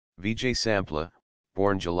Vijay Sampla,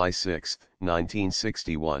 born July 6,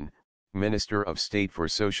 1961, Minister of State for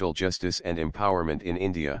Social Justice and Empowerment in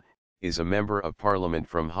India, is a Member of Parliament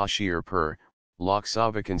from Hoshiarpur, Lok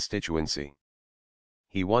Sabha constituency.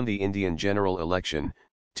 He won the Indian general election,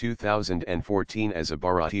 2014 as a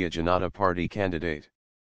Bharatiya Janata Party candidate.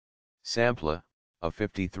 Sampla, a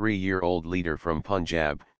 53-year-old leader from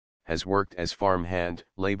Punjab, has worked as farmhand,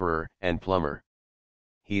 labourer and plumber.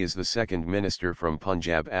 He is the second minister from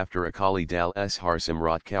Punjab after Akali Dal S.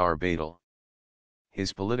 Harsimrat Kaur Badal.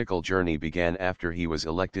 His political journey began after he was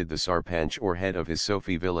elected the Sarpanch or head of his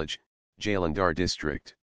Sofi village, Jalandhar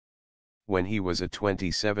district. When he was a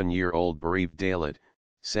 27-year-old bereaved Dalit,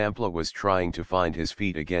 Sampla was trying to find his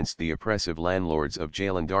feet against the oppressive landlords of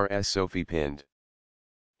Jalandhar's Sofi Pind.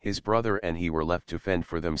 His brother and he were left to fend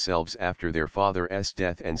for themselves after their father's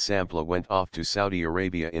death, and Sampla went off to Saudi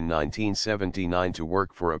Arabia in 1979 to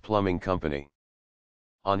work for a plumbing company.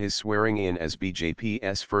 On his swearing in as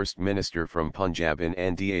BJP's first minister from Punjab in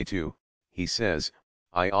NDA 2, he says,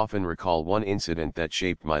 "I often recall one incident that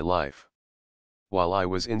shaped my life. While I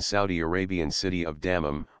was in Saudi Arabian city of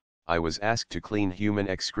Dammam, I was asked to clean human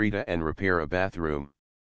excreta and repair a bathroom.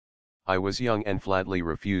 I was young and flatly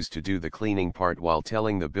refused to do the cleaning part while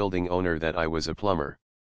telling the building owner that I was a plumber.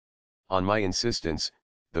 On my insistence,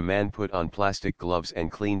 the man put on plastic gloves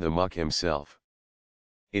and cleaned the muck himself.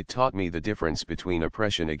 It taught me the difference between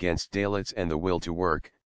oppression against Dalits and the will to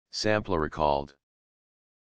work," Sampla recalled.